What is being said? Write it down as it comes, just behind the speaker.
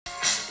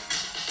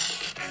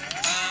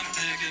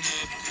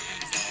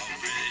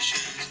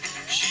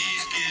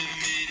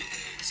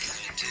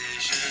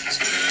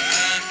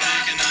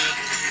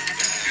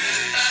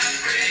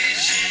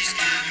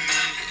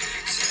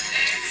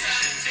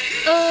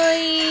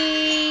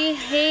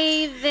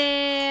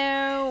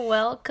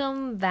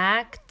welcome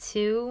back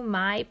to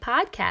my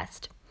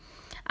podcast.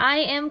 I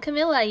am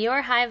Camilla,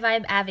 your high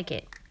vibe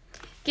advocate.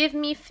 Give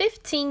me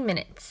 15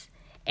 minutes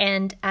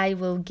and I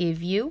will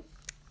give you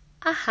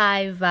a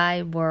high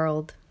vibe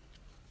world.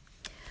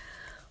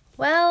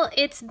 Well,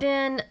 it's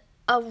been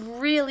a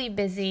really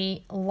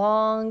busy,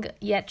 long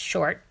yet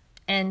short,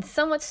 and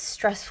somewhat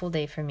stressful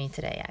day for me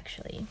today,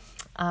 actually.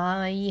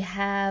 I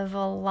have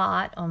a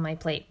lot on my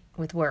plate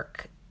with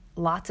work,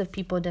 lots of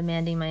people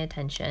demanding my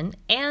attention,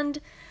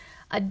 and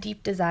a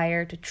deep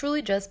desire to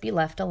truly just be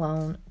left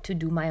alone to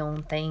do my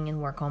own thing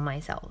and work on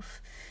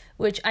myself.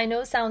 Which I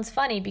know sounds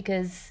funny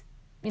because,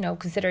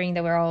 considering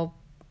that we're all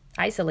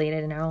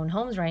isolated in our own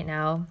homes right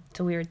now, it's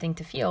a weird thing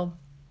to feel.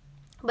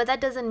 But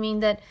that doesn't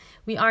mean that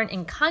we aren't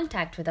in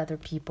contact with other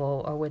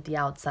people or with the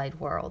outside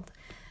world,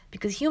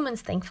 because humans,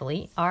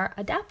 thankfully, are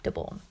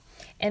adaptable.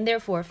 And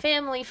therefore,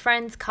 family,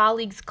 friends,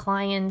 colleagues,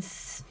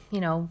 clients,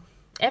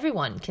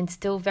 everyone can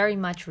still very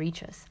much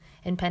reach us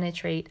and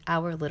penetrate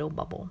our little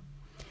bubble,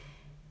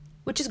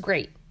 which is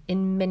great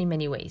in many,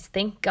 many ways.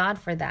 Thank God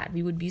for that.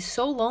 We would be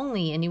so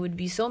lonely and it would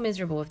be so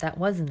miserable if that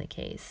wasn't the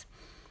case.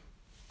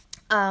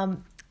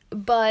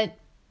 But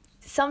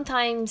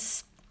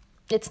sometimes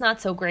it's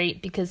not so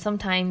great because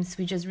sometimes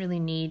we just really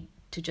need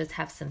to just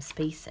have some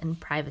space and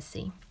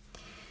privacy.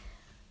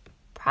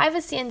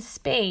 Privacy and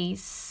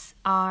space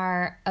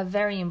are a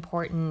very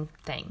important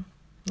thing.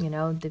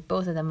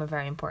 Both of them are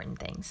very important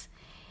things.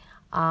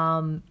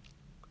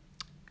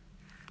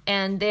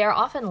 And they are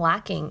often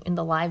lacking in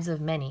the lives of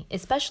many,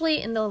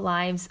 especially in the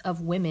lives of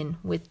women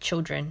with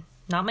children.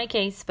 Not my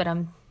case, but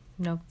I'm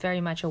very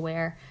much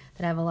aware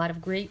that I have a lot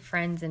of great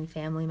friends and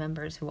family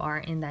members who are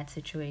in that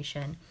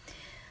situation.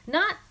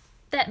 Not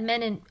that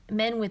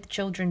men with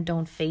children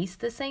don't face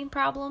the same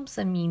problems.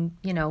 I mean,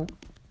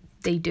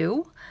 they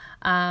do.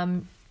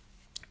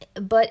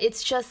 But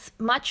it's just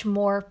much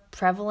more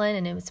prevalent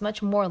and it's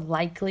much more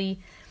likely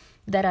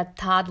that a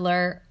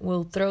toddler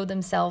will throw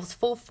themselves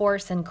full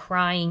force and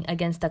crying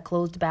against a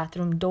closed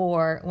bathroom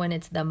door when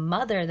it's the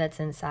mother that's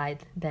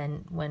inside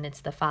than when it's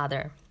the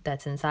father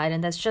that's inside.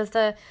 And that's just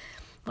one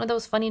of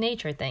those funny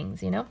nature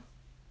things,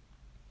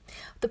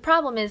 The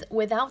problem is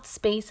without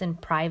space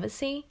and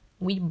privacy,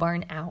 we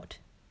burn out.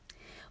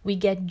 We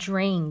get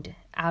drained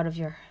out of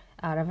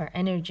our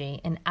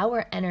energy, and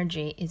our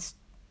energy is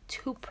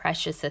too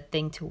precious a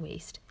thing to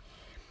waste.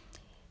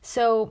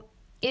 So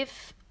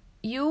if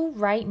you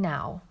right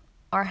now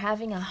are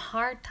having a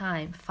hard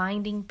time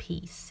finding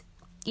peace,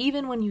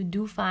 even when you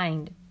do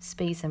find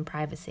space and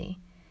privacy,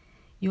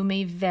 you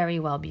may very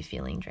well be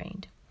feeling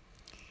drained.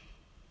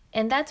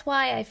 And that's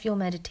why I feel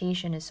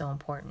meditation is so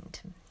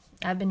important.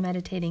 I've been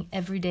meditating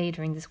every day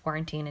during this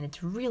quarantine, and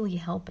it's really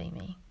helping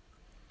me.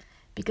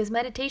 Because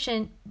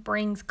meditation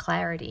brings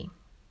clarity.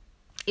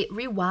 It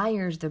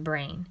rewires the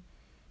brain.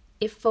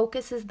 It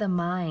focuses the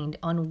mind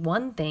on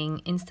one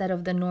thing instead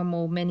of the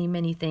normal many,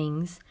 many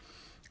things.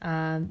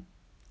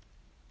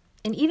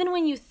 And even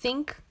when you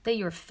think that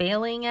you're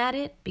failing at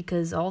it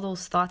because all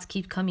those thoughts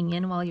keep coming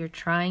in while you're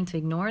trying to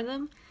ignore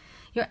them,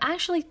 you're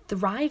actually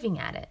thriving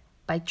at it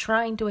by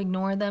trying to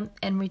ignore them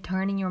and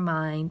returning your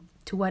mind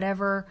to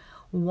whatever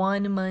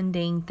one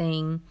mundane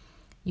thing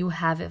you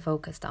have it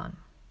focused on.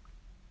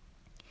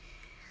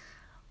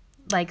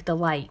 Like the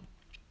light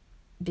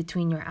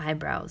between your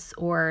eyebrows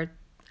or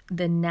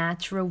the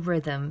natural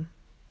rhythm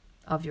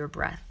of your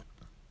breath.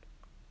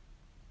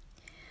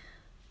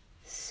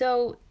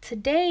 So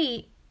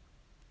today,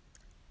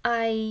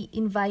 I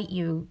invite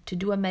you to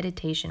do a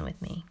meditation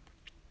with me.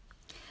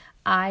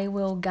 I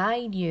will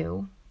guide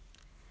you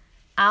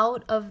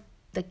out of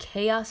the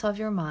chaos of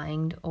your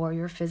mind or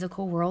your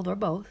physical world or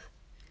both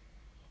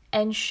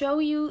and show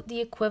you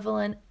the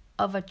equivalent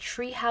of a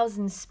treehouse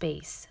in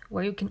space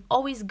where you can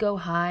always go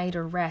hide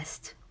or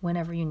rest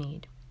whenever you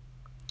need.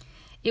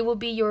 It will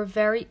be your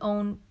very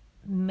own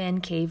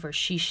man cave or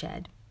she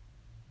shed.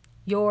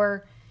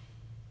 Your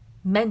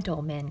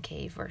mental man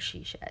cave or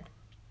she shed.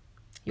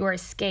 Your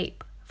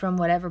escape from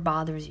whatever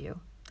bothers you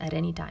at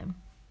any time.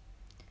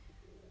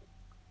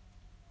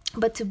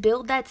 But to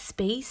build that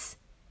space,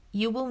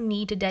 you will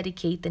need to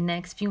dedicate the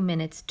next few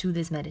minutes to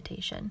this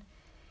meditation.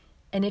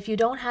 And if you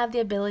don't have the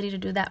ability to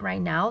do that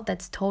right now,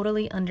 that's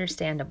totally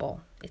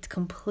understandable. It's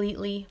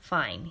completely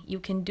fine.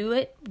 You can do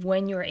it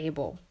when you're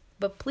able.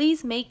 But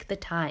please make the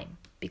time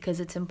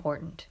because it's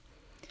important.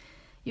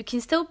 You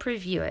can still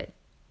preview it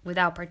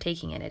without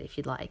partaking in it if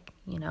you'd like,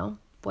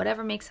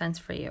 whatever makes sense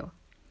for you.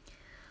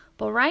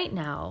 But right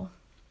now,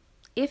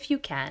 if you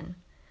can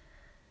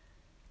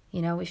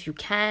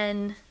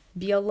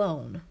be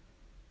alone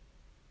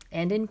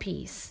and in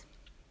peace,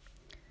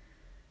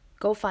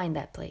 go find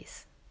that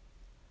place.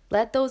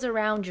 Let those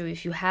around you,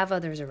 if you have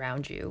others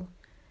around you,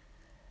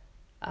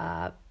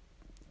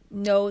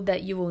 know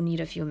that you will need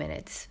a few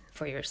minutes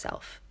for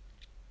yourself.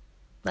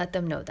 Let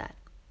them know that.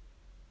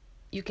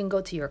 You can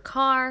go to your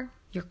car,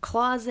 your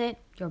closet,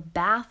 your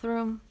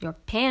bathroom, your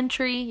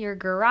pantry, your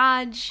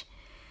garage,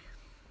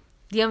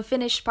 the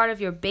unfinished part of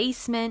your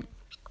basement,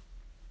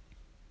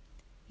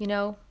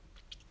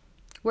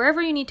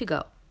 wherever you need to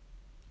go.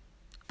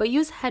 But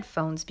use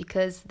headphones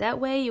because that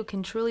way you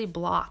can truly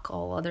block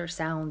all other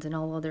sounds and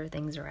all other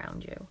things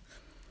around you.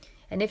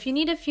 And if you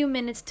need a few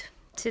minutes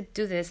to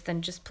do this,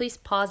 then just please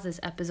pause this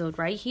episode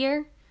right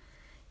here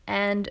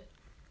and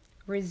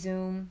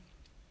resume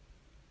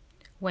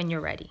when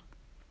you're ready.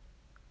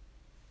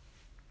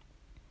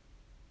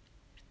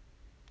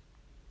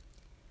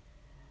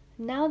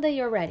 Now that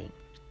you're ready,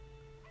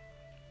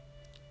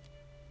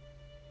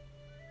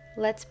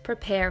 let's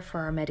prepare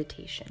for our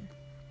meditation.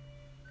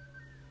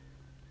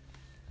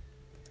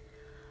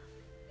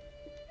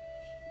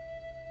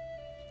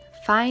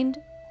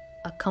 Find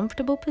a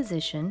comfortable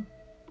position,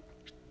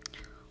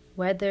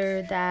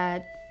 whether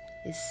that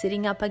is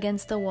sitting up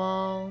against the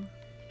wall,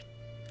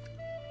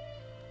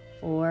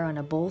 or on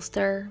a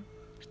bolster,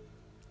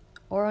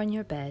 or on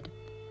your bed,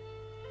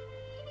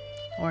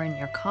 or in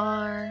your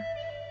car,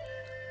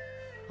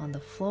 on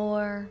the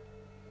floor,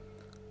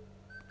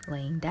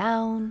 laying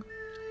down.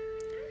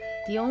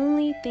 The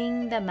only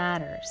thing that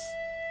matters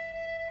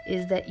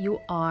is that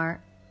you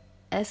are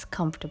as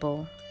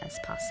comfortable as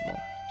possible.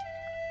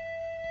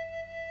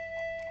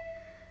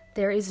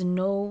 There is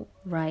no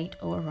right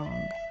or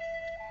wrong.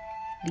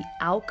 The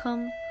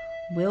outcome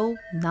will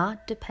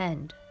not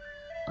depend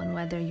on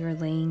whether you're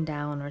laying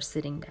down or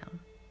sitting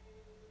down.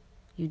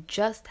 You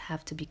just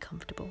have to be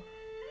comfortable.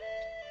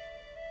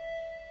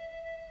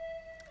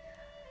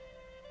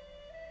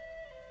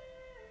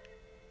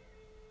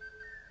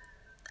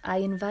 I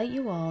invite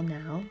you all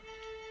now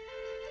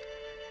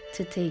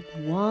to take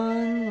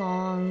one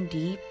long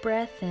deep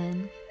breath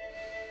in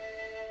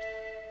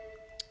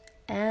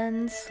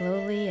and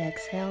slowly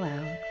exhale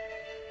out.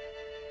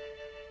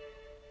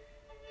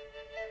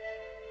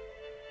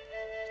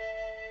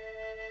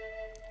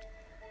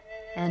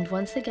 And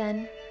once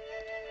again,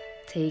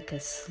 take a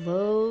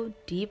slow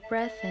deep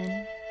breath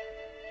in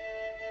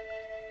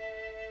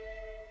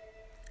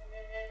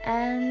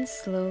and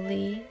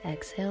slowly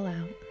exhale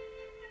out.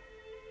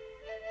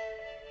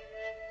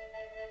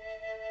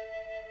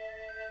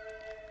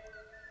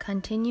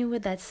 Continue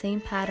with that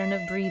same pattern of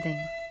breathing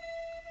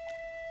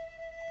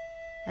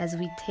as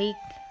we take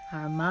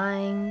our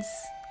minds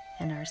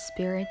and our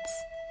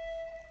spirits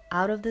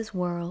out of this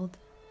world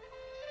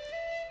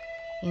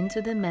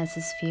into the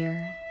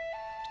mesosphere,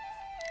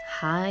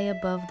 high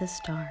above the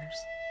stars.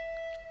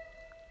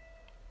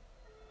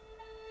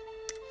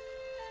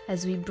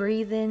 As we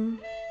breathe in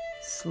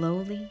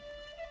slowly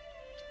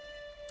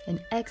and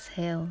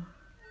exhale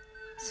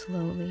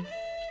slowly,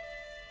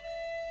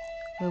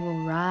 we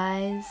will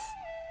rise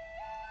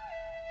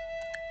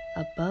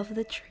above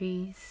the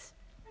trees.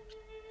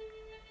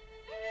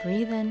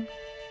 Breathe in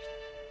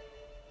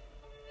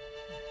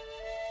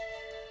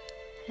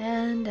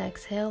and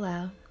exhale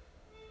out.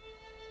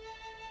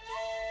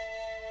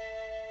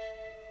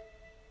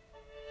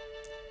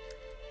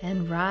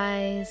 And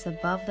rise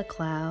above the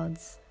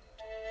clouds,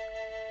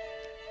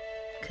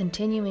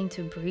 continuing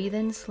to breathe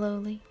in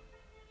slowly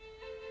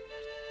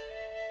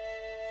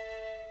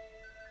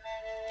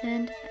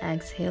and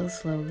exhale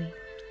slowly.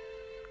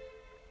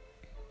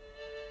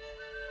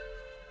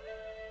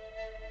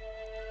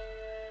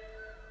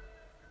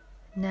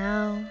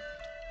 Now,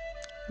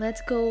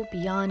 let's go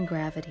beyond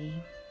gravity.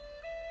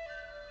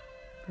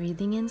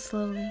 Breathing in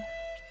slowly,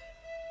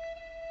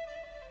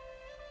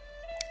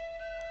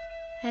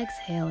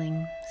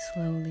 exhaling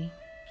slowly.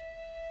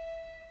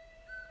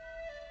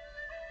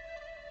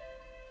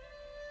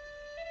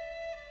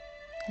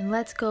 And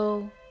let's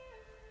go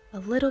a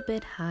little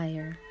bit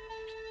higher.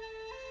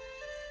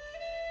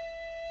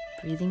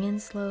 Breathing in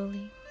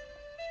slowly,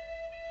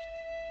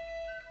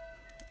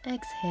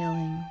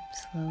 exhaling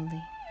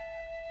slowly.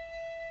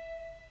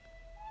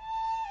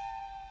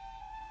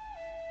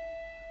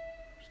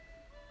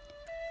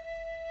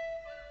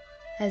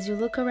 As you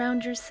look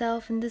around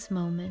yourself in this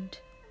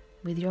moment,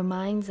 with your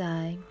mind's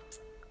eye,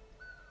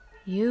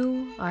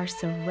 you are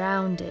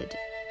surrounded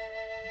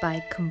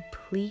by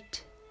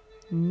complete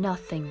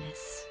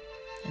nothingness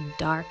and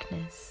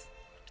darkness.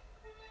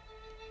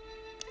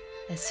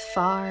 As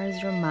far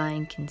as your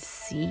mind can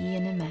see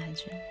and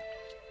imagine.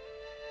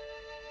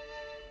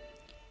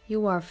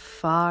 You are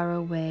far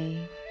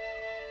away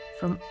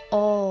from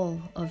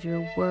all of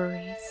your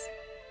worries,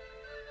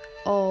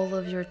 all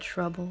of your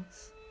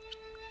troubles,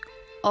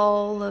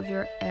 all of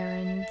your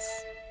errands,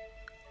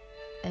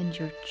 and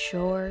your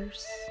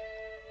chores,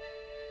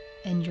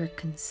 and your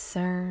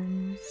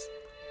concerns,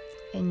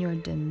 and your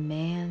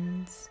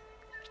demands.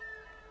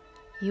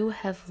 You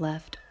have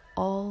left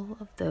all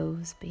of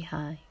those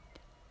behind.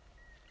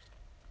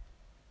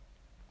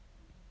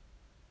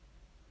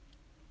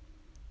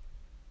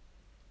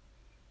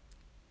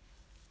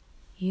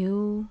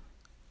 You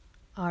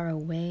are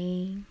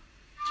away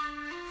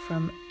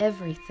from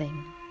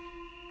everything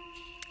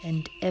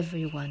and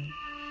everyone.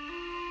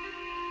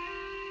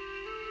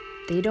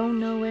 They don't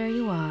know where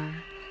you are,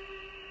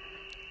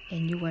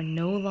 and you are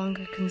no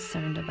longer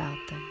concerned about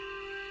them.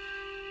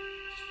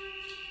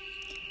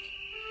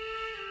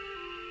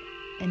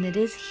 And it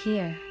is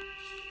here,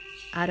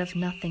 out of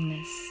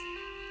nothingness,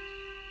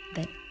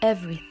 that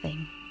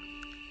everything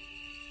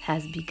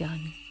has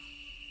begun.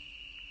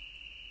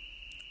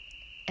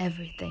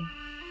 everything.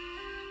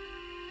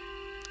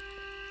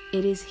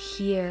 It is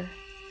here,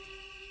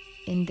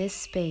 in this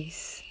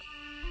space,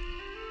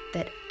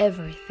 that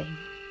everything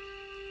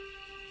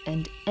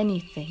and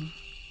anything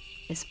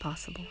is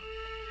possible.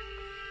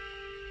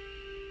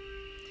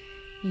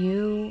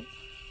 You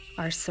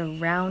are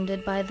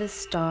surrounded by the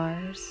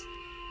stars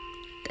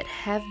that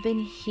have been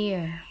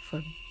here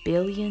for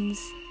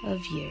billions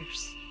of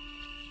years.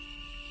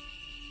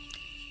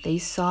 They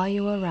saw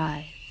you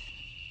arrive,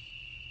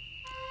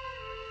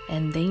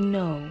 and they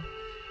know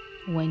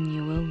when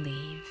you will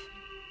leave.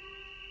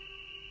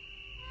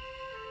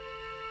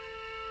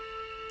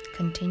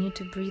 Continue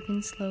to breathe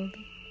in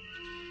slowly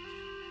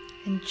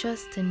and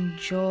just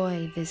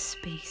enjoy this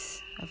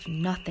space of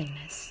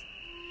nothingness.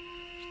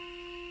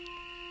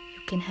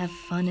 You can have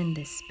fun in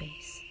this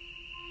space.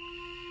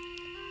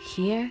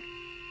 Here,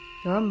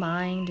 your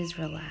mind is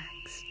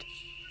relaxed,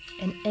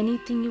 and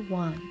anything you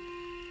want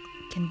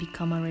can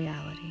become a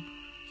reality.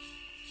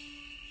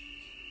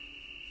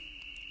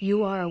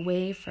 You are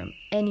away from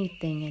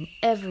anything and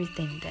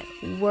everything that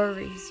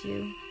worries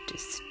you,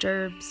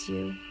 disturbs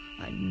you,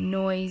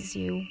 annoys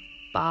you,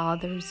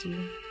 bothers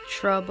you,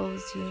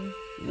 troubles you,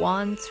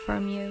 wants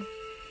from you,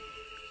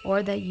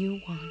 or that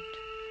you want.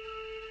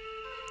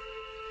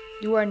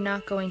 You are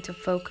not going to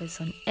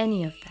focus on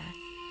any of that.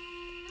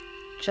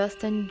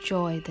 Just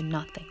enjoy the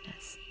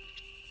nothingness.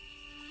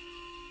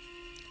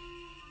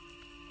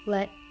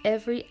 Let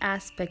every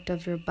aspect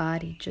of your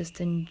body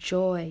just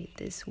enjoy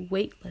this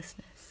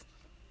weightlessness.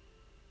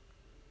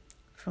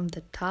 From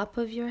the top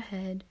of your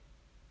head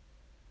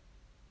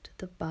to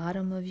the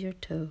bottom of your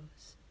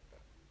toes.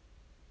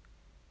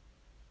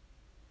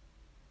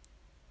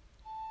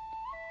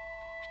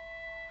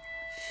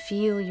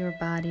 Feel your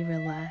body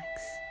relax.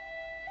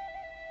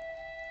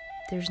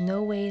 There's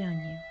no weight on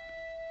you.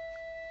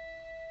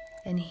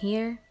 And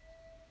here,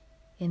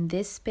 in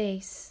this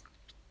space,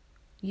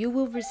 you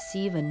will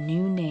receive a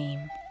new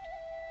name.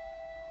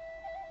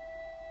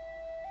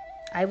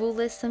 I will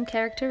list some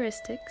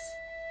characteristics,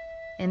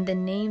 and the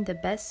name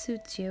that best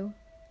suits you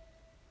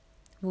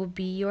will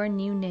be your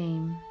new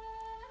name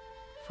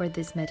for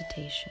this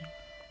meditation.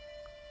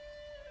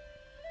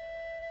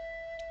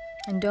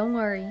 And don't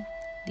worry,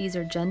 these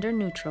are gender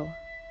neutral,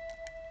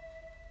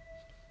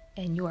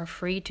 and you are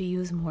free to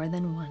use more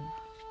than one.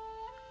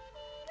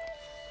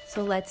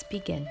 So let's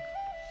begin.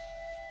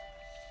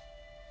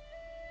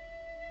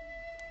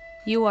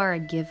 You are a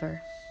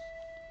giver.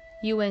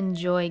 You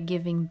enjoy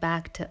giving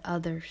back to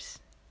others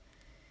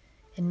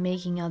and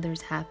making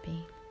others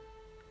happy.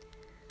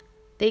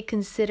 They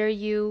consider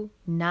you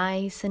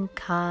nice and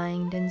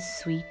kind and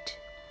sweet.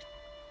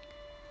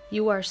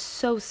 You are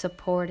so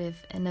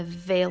supportive and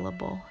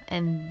available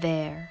and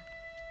there.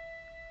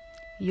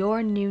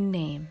 Your new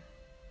name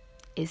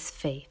is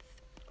Faith.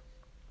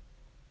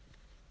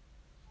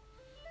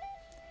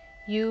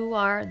 You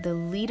are the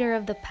leader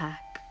of the pack.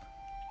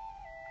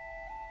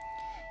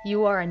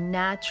 You are a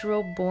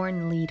natural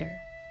born leader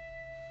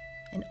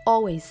and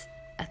always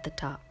at the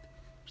top.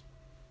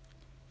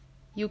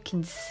 You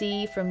can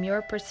see from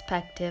your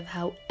perspective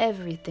how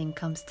everything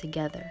comes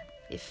together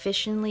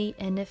efficiently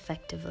and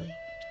effectively.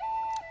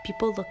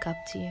 People look up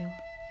to you.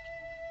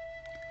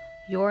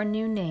 Your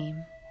new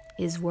name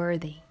is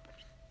Worthy.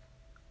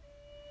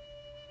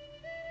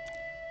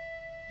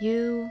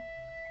 You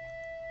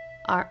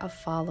are a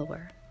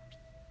follower.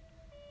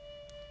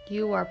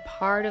 You are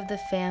part of the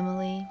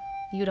family.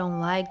 You don't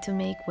like to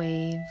make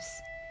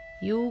waves.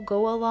 You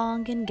go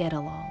along and get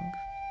along.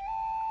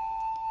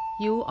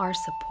 You are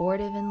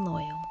supportive and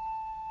loyal.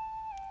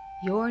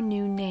 Your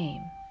new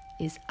name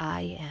is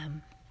I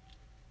Am.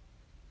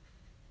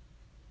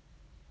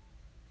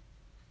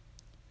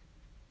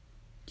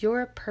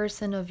 You're a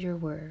person of your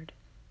word.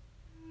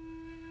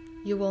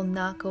 You will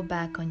not go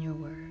back on your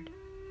word.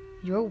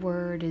 Your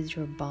word is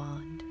your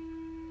bond.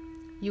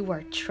 You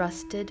are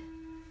trusted,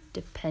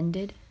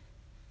 depended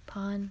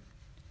upon,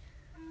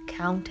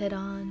 counted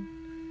on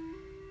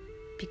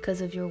because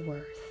of your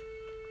worth.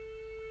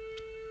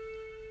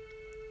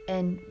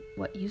 And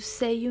what you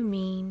say you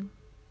mean,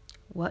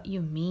 what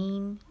you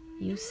mean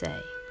you say.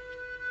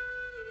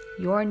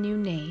 Your new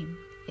name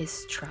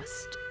is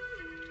Trust.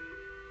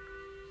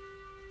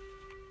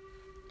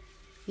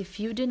 If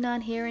you did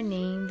not hear a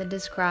name that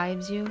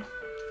describes you,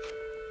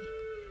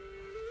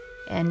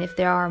 and if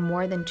there are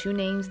more than 2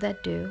 names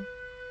that do,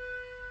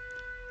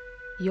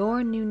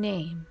 your new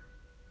name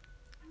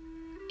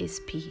is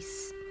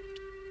Peace.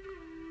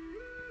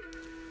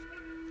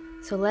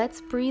 So let's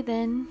breathe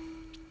in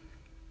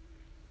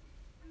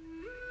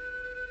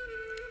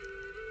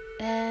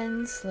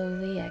and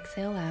slowly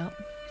exhale out.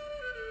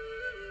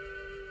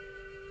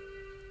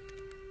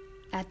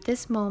 At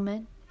this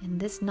moment, in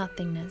this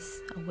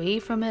nothingness, away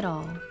from it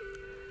all,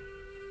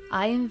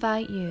 I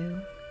invite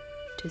you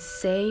to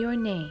say your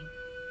name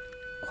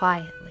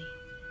quietly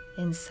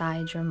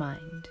inside your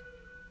mind.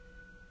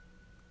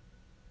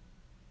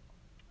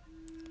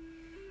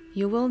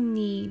 You will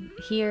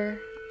hear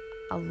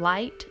a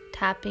light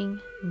tapping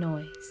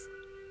noise.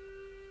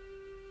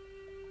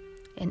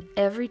 And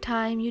every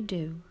time you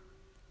do,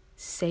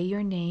 say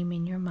your name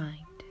in your mind,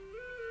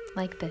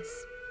 like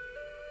this.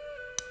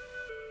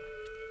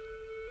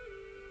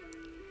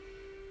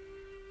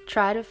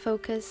 Try to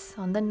focus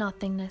on the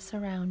nothingness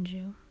around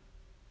you,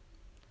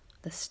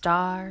 the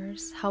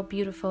stars, how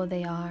beautiful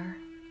they are.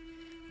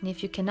 And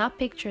if you cannot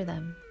picture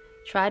them,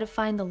 try to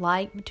find the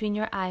light between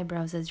your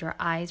eyebrows as your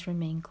eyes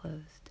remain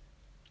closed.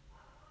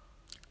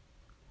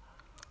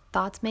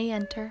 Thoughts may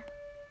enter,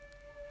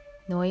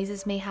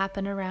 noises may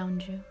happen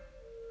around you.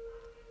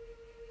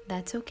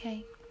 That's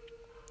okay.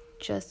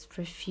 Just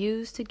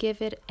refuse to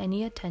give it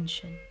any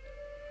attention.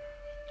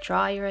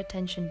 Draw your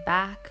attention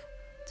back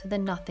to the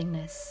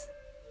nothingness,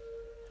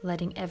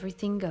 letting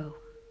everything go.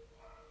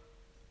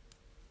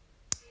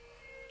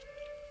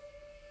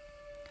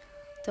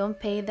 Don't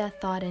pay that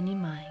thought any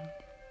mind.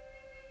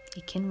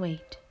 It can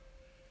wait.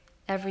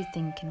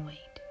 Everything can wait.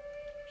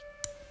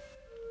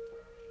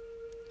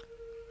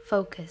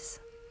 Focus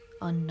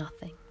on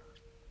nothing.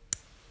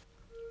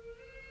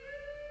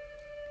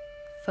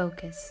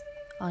 Focus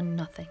on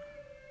nothing.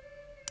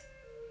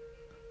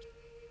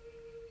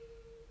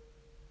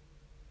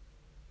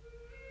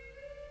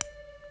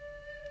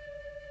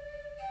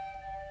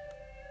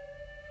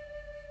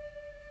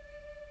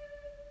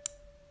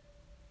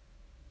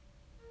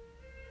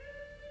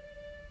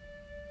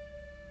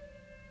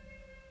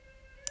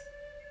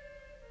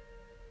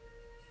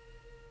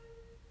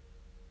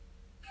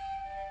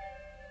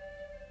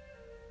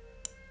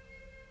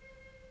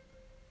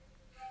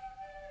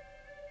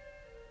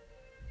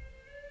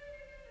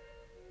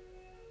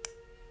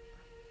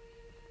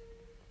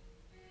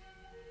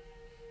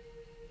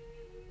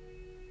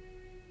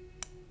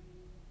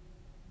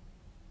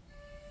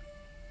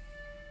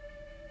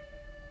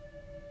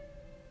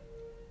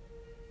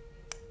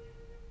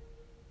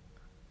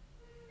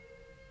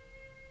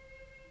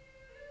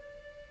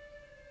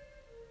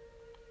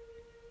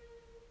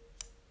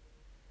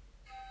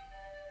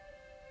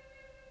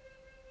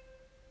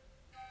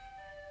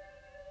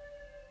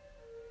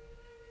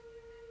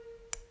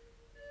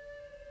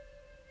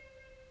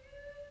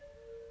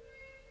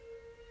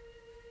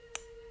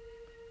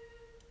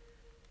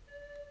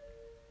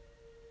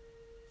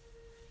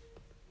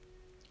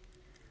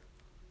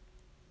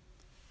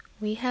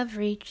 We have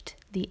reached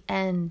the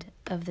end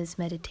of this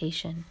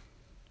meditation,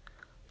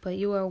 but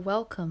you are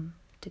welcome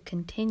to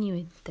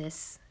continue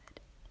this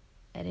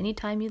at any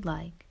time you'd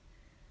like.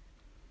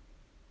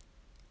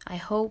 I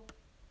hope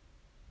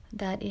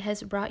that it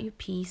has brought you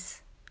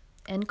peace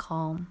and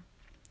calm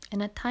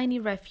and a tiny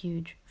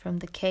refuge from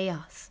the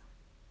chaos.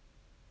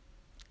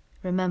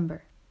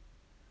 Remember,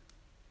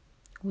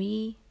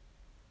 we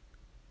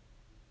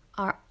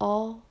are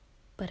all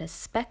but a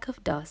speck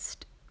of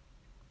dust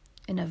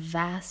in a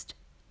vast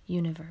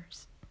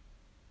universe.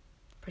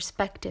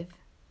 Perspective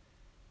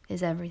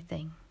is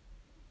everything,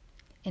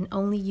 and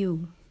only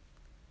you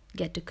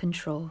get to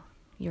control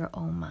your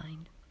own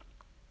mind.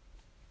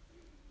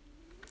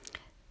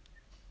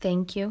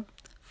 Thank you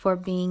for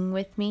being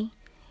with me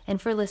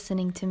and for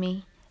listening to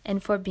me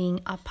and for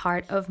being a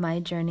part of my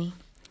journey.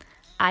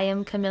 I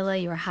am Camilla,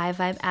 your High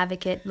Vibe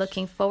Advocate,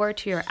 looking forward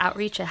to your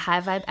outreach at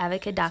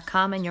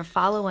highvibeadvocate.com and your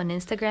follow on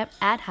Instagram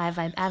at High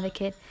Vibe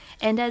Advocate.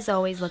 And as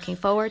always, looking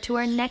forward to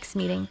our next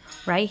meeting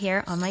right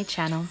here on my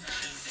channel.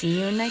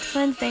 See you next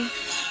Wednesday.